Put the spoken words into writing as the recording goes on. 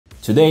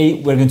Today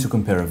we're going to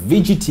compare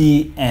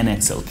VGT and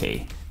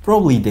XLK.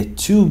 Probably the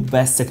two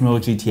best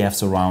technology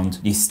ETFs around.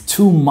 These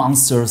two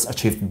monsters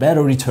achieved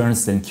better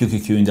returns than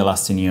QQQ in the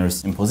last 10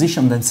 years and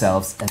positioned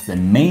themselves as the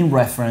main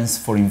reference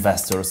for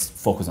investors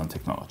focused on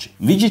technology.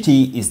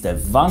 VGT is the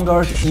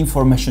Vanguard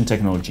Information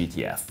Technology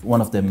ETF,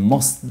 one of the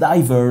most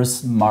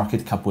diverse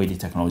market cap-weighted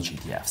technology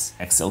ETFs.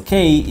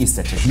 XLK is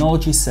the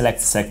Technology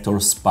Select Sector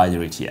Spider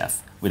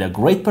ETF, with a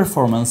great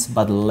performance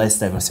but less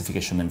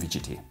diversification than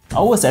VGT. I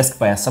was asked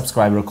by a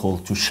subscriber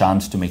called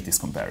Tushant to make this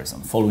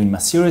comparison, following a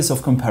series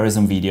of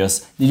comparison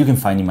videos that you can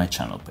find in my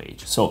channel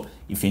page. So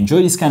if you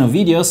enjoy this kind of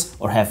videos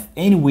or have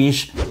any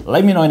wish,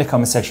 let me know in the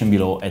comment section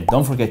below, and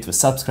don't forget to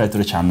subscribe to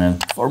the channel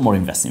for more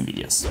investing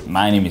videos.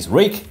 My name is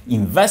Rick,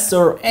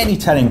 investor and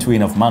Italian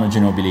twin of Manu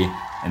Ginobili,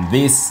 and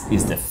this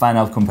is the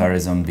final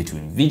comparison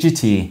between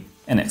VGT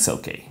and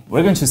XLK.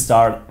 We're going to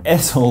start,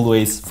 as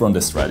always, from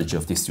the strategy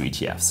of these two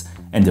ETFs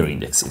and their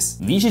indexes.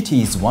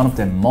 VGT is one of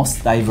the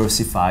most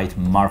diversified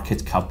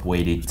market cap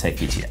weighted tech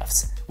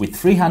ETFs. With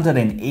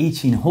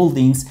 318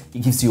 holdings,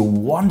 it gives you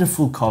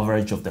wonderful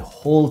coverage of the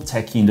whole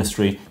tech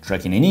industry,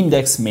 tracking an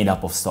index made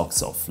up of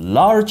stocks of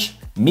large,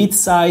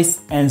 mid-sized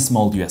and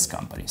small US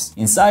companies.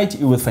 Inside,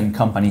 you will find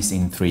companies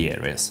in three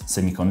areas: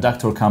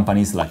 semiconductor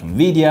companies like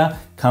Nvidia,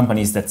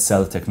 companies that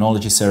sell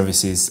technology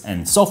services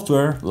and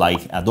software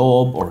like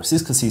Adobe or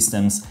Cisco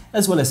Systems,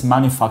 as well as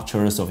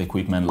manufacturers of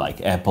equipment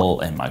like Apple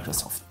and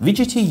Microsoft.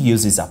 VGT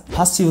uses a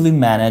passively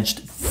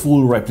managed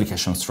full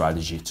replication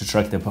strategy to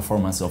track the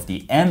performance of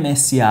the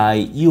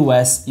MSCI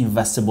US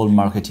Investable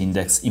Market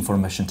Index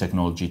Information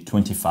Technology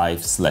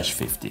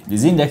 25/50.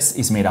 This index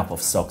is made up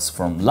of stocks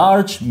from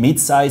large,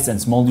 mid-sized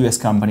and small US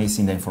companies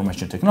in the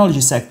information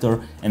technology sector,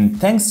 and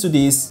thanks to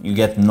this, you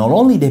get not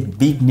only the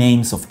big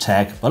names of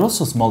tech, but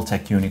also small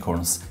tech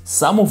unicorns,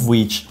 some of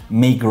which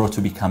may grow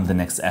to become the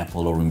next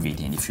Apple or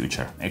Nvidia in the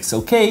future.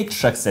 XLK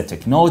tracks the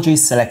Technology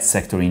Select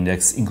Sector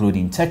Index,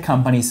 including tech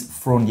companies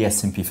from the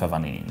S&P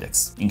 500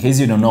 index. In case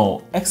you don't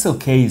know,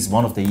 XLK is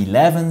one of the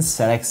 11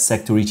 select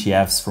sector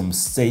ETFs from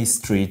State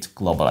Street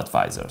Global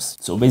Advisors.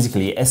 So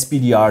basically,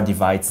 SPDR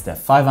divides the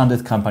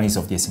 500 companies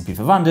of the S&P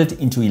 500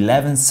 into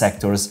 11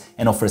 sectors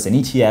and offers an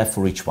ETF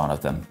for each one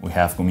of them. We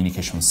have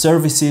communication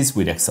services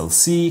with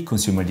XLC,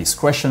 consumer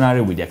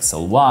discretionary with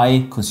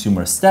XLY,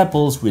 consumer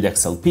staples with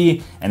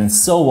XLP, and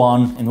so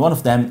on, and one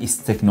of them is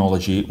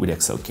technology with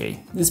XLK.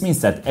 This means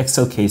that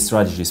XLK's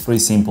strategy is pretty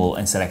simple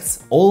and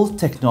selects all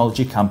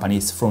technology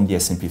companies from the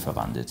S&P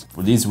 500.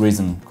 For this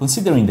reason,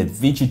 considering that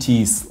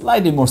VGT is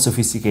slightly more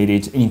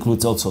sophisticated and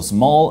includes also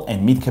small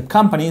and mid-cap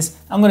companies,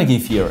 I'm gonna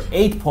give here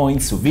 8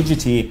 points to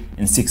VGT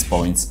and 6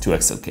 points to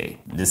XLK.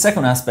 The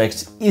second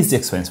aspect is the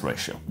expense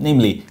ratio,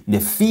 namely the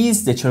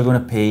fees that you're gonna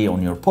pay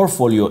on your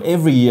portfolio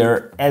every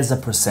year as a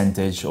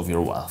percentage of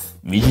your wealth.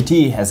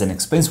 VGT has an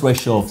expense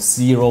ratio of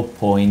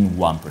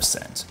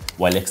 0.1%,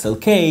 while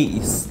XLK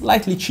is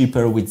slightly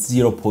cheaper with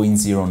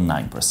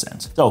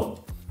 0.09%. So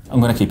I'm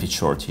gonna keep it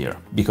short here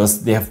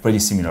because they have pretty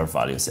similar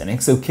values, and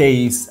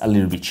XLK is a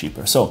little bit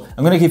cheaper. So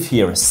I'm gonna give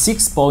here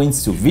 6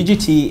 points to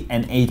VGT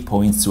and 8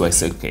 points to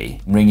XLK,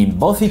 bringing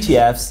both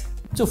ETFs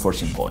to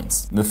 14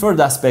 points. The third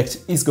aspect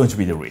is going to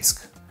be the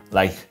risk.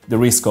 Like the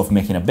risk of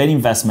making a bad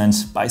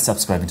investment by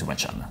subscribing to my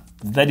channel.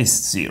 That is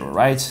zero,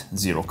 right?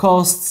 Zero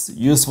costs,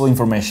 useful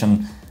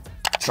information.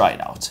 Try it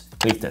out.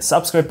 Click the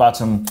subscribe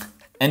button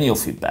and you'll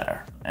feel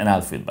better. And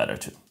I'll feel better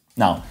too.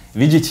 Now,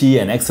 VGT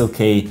and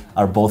XLK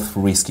are both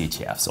risky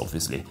ETFs,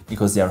 obviously,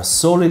 because they are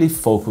solely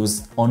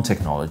focused on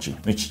technology,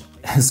 which,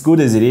 as good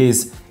as it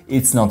is,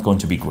 it's not going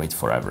to be great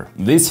forever.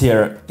 This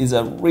here is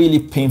a really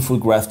painful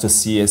graph to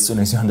see as soon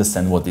as you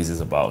understand what this is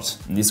about.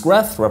 This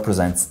graph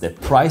represents the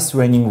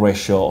price-earning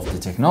ratio of the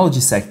technology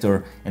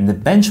sector, and the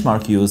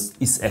benchmark used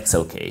is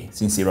XLK,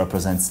 since it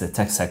represents the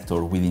tech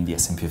sector within the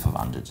S&P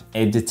 500.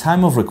 At the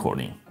time of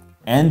recording,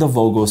 end of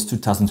August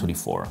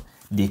 2024,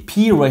 the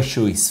P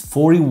ratio is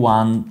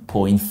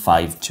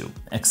 41.52,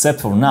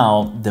 except for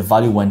now, the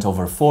value went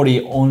over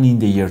 40 only in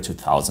the year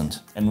 2000.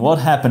 And what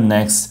happened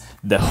next?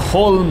 The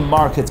whole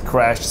market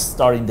crashed,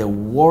 starting the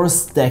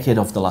worst decade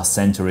of the last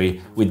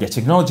century, with the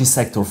technology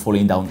sector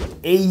falling down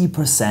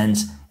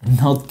 80% and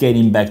not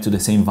getting back to the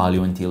same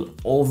value until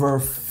over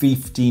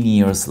 15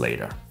 years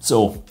later.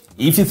 So,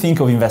 if you think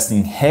of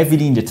investing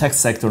heavily in the tech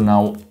sector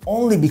now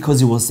only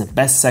because it was the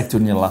best sector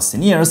in the last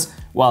 10 years,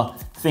 well,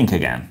 think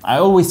again. I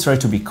always try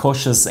to be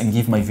cautious and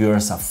give my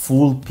viewers a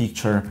full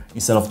picture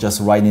instead of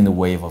just riding the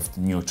wave of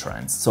the new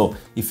trends. So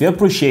if you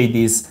appreciate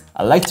this,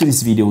 a like to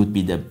this video would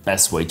be the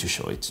best way to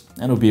show it,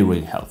 and it would be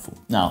really helpful.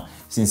 Now,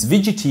 since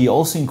VGT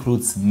also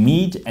includes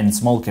mid and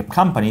small cap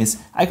companies,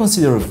 I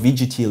consider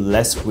VGT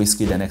less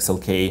risky than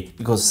XLK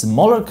because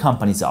smaller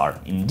companies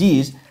are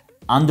indeed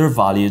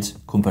undervalued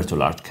compared to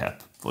large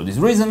cap. For this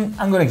reason,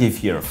 I'm gonna give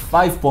here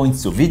 5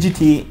 points to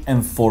VGT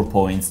and 4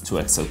 points to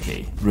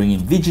XLK, bringing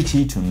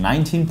VGT to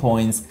 19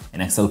 points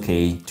and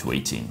XLK to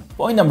 18.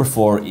 Point number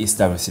 4 is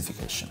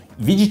diversification.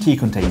 VGT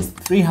contains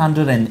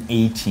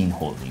 318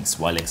 holdings,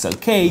 while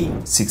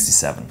XLK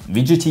 67.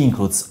 VGT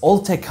includes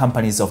all tech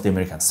companies of the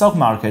American stock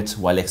market,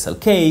 while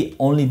XLK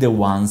only the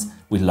ones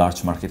with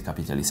large market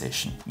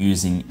capitalization.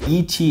 Using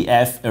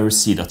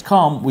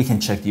etfrc.com, we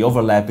can check the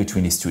overlap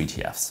between these two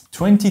ETFs.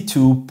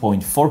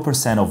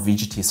 22.4% of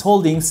VGT's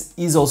holdings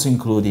is also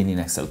included in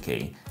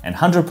XLK, and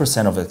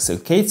 100% of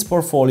XLK's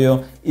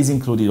portfolio is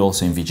included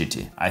also in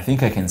VGT. I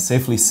think I can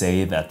safely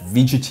say that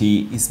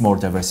VGT is more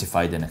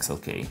diversified than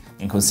XLK,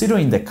 and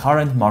considering the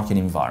current market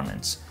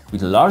environment,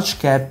 with large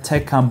cap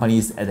tech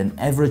companies at an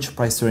average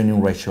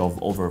price-to-earning ratio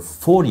of over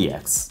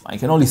 40x, I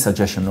can only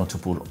suggest you not to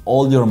put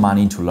all your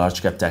money into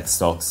large cap tech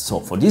stocks. So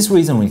for this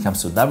reason, when it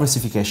comes to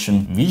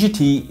diversification,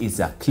 VGT is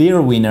a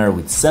clear winner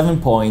with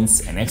 7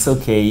 points and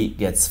XLK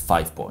gets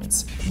 5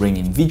 points,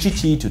 bringing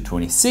VGT to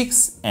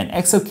 26 and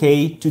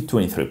XLK to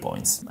 23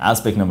 points.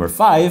 Aspect number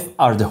 5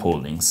 are the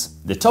holdings.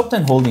 The top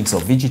 10 holdings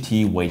of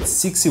VGT weighed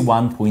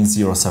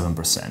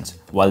 61.07%,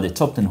 while the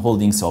top 10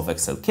 holdings of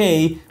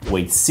XLK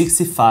weighed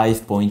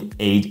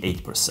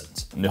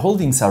 65.88%. The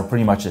holdings are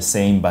pretty much the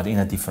same, but in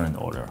a different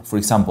order. For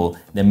example,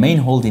 the main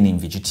holding in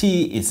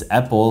VGT is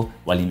Apple,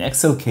 while in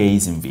XLK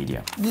is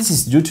Nvidia. This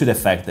is due to the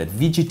fact that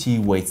VGT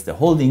weights the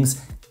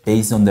holdings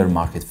based on their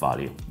market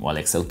value, while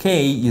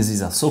XLK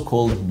uses a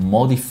so-called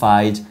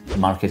modified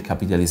market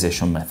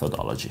capitalization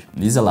methodology.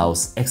 This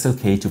allows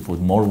XLK to put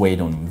more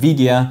weight on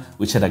Nvidia,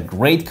 which had a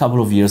great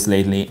couple of years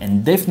lately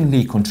and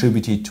definitely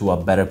contributed to a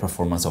better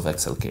performance of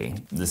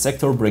XLK. The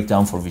sector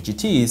breakdown for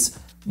VGT is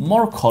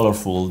more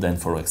colorful than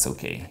for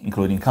XLK,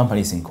 including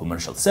companies in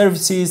commercial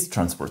services,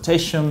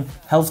 transportation,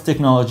 health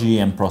technology,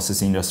 and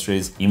process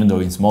industries, even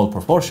though in small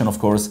proportion, of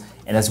course.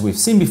 And as we've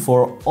seen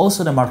before,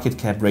 also the market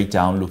cap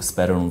breakdown looks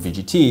better on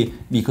VGT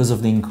because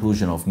of the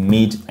inclusion of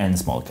mid and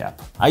small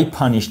cap. I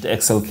punished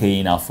XLK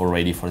enough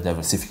already for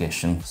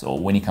diversification, so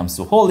when it comes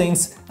to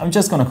holdings, I'm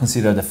just gonna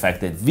consider the fact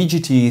that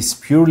VGT is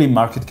purely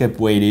market cap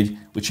weighted,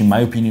 which in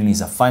my opinion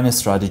is a finer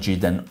strategy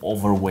than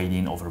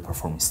overweighting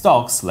overperforming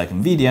stocks like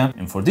Nvidia.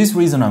 And for this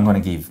reason, I'm gonna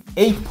give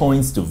 8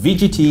 points to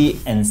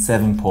VGT and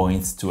 7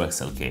 points to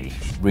XLK,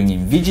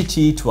 bringing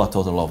VGT to a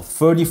total of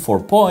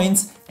 34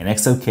 points and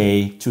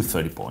XLK to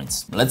 30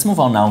 points. Let's move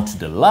on now to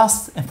the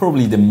last and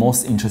probably the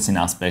most interesting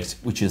aspect,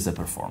 which is the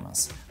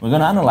performance. We're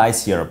gonna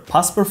analyze here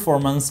past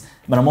performance,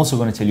 but I'm also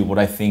gonna tell you what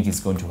I think is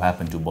going to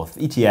happen to both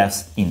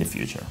ETFs in the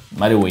future.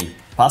 By the way,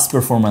 past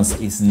performance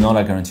is not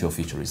a guarantee of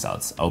future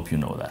results. I hope you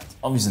know that.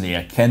 Obviously,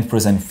 I can't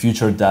present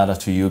future data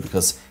to you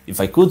because if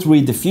I could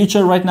read the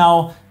future right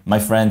now, my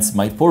friends,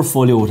 my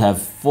portfolio would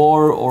have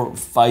 4 or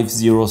 5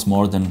 zeros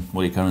more than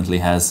what it currently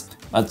has.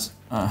 But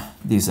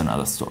this is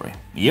another story.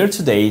 Year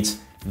to date,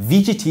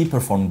 VGT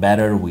performed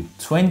better with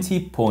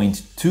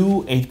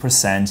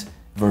 20.28%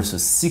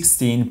 versus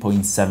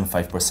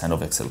 16.75%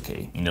 of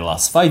XLK. In the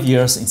last 5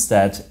 years,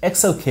 instead,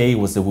 XLK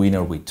was the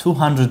winner with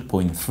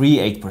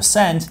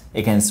 200.38%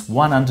 against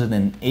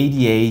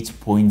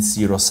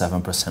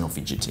 188.07% of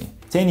VGT.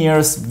 10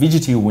 years,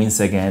 VGT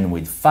wins again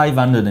with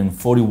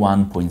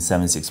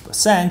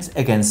 541.76%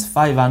 against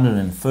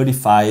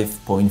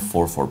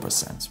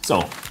 535.44%.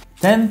 So,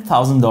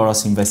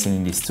 $10,000 invested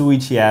in these two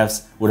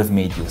ETFs would have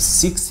made you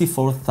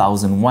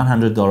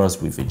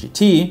 $64,100 with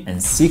VGT and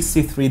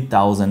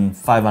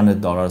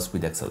 $63,500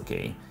 with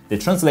XLK.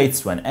 That translates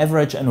to an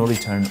average annual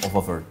return of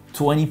over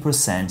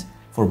 20%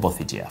 for both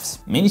ETFs.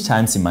 Many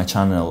times in my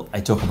channel, I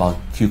talk about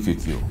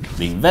QQQ,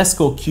 the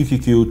Invesco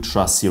QQQ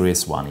Trust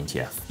Series 1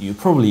 ETF. You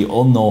probably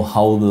all know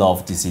how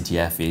loved this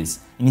ETF is,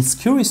 and it's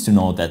curious to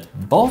know that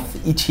both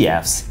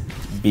ETFs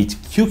beat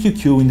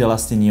QQQ in the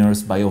last 10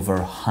 years by over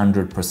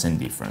 100%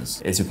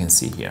 difference, as you can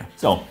see here.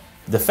 So,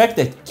 the fact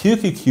that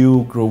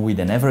QQQ grew with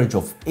an average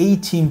of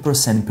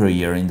 18% per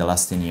year in the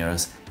last 10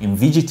 years, in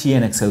VGT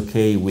and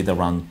XLK with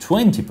around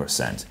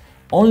 20%,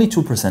 only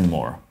 2%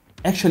 more,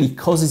 actually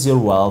causes your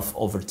wealth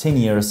over 10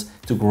 years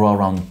to grow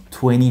around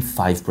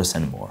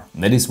 25% more.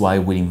 That is why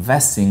with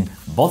investing,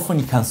 both when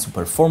it comes to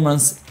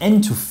performance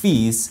and to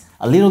fees,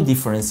 a little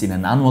difference in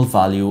an annual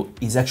value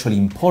is actually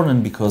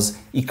important because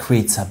it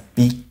creates a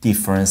big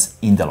difference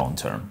in the long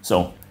term.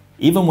 So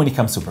even when it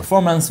comes to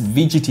performance,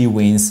 VGT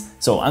wins.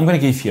 So I'm gonna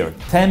give here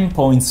 10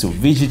 points to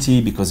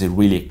VGT because it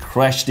really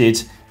crashed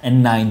it,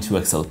 and 9 to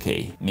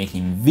XLK,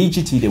 making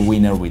VGT the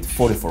winner with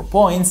 44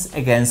 points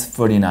against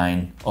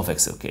 39 of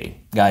XLK.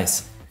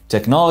 Guys,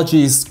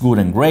 technology is good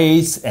and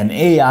great, and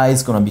AI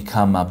is gonna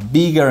become a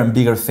bigger and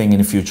bigger thing in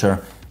the future,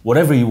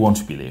 whatever you want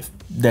to believe.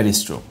 That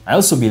is true. I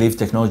also believe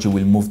technology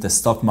will move the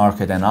stock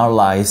market and our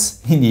lives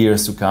in the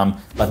years to come,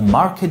 but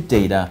market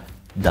data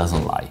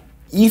doesn't lie.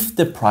 If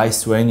the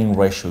price to earning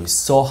ratio is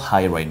so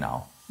high right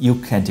now, you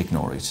can't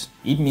ignore it.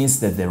 It means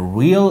that the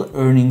real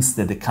earnings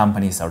that the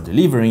companies are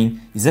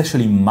delivering is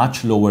actually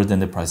much lower than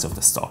the price of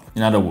the stock.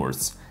 In other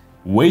words,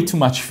 way too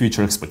much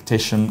future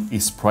expectation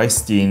is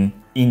priced in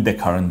the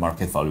current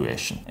market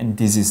valuation. And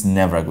this is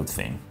never a good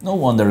thing. No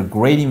wonder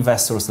great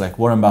investors like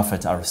Warren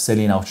Buffett are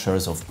selling out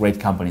shares of great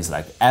companies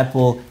like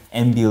Apple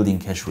and building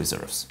cash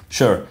reserves.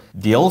 Sure,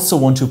 they also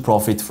want to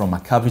profit from a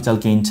capital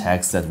gain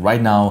tax that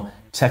right now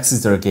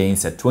taxes their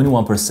gains at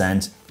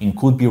 21% and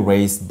could be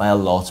raised by a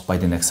lot by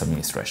the next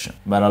administration.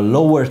 But a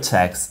lower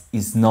tax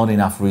is not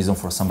enough reason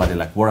for somebody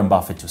like Warren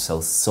Buffett to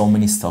sell so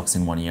many stocks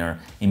in 1 year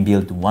and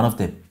build one of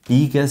the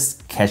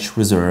biggest cash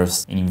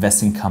reserves an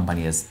investing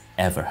company has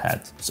ever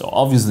had. So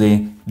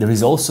obviously, there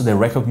is also the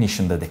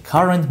recognition that the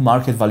current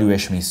market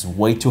valuation is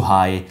way too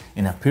high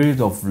and a period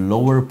of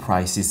lower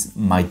prices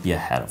might be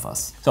ahead of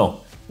us.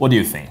 So, what do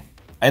you think?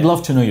 I'd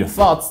love to know your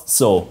thoughts,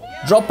 so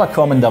drop a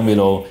comment down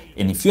below,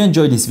 and if you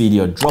enjoyed this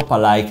video, drop a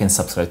like and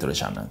subscribe to the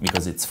channel,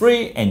 because it's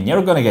free and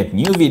you're gonna get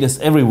new videos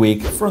every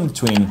week from the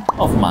twin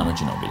of Manu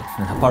Ginobili.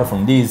 And apart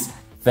from this,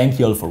 thank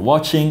you all for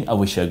watching, I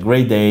wish you a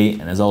great day,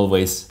 and as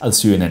always, I'll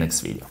see you in the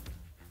next video.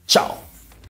 Ciao!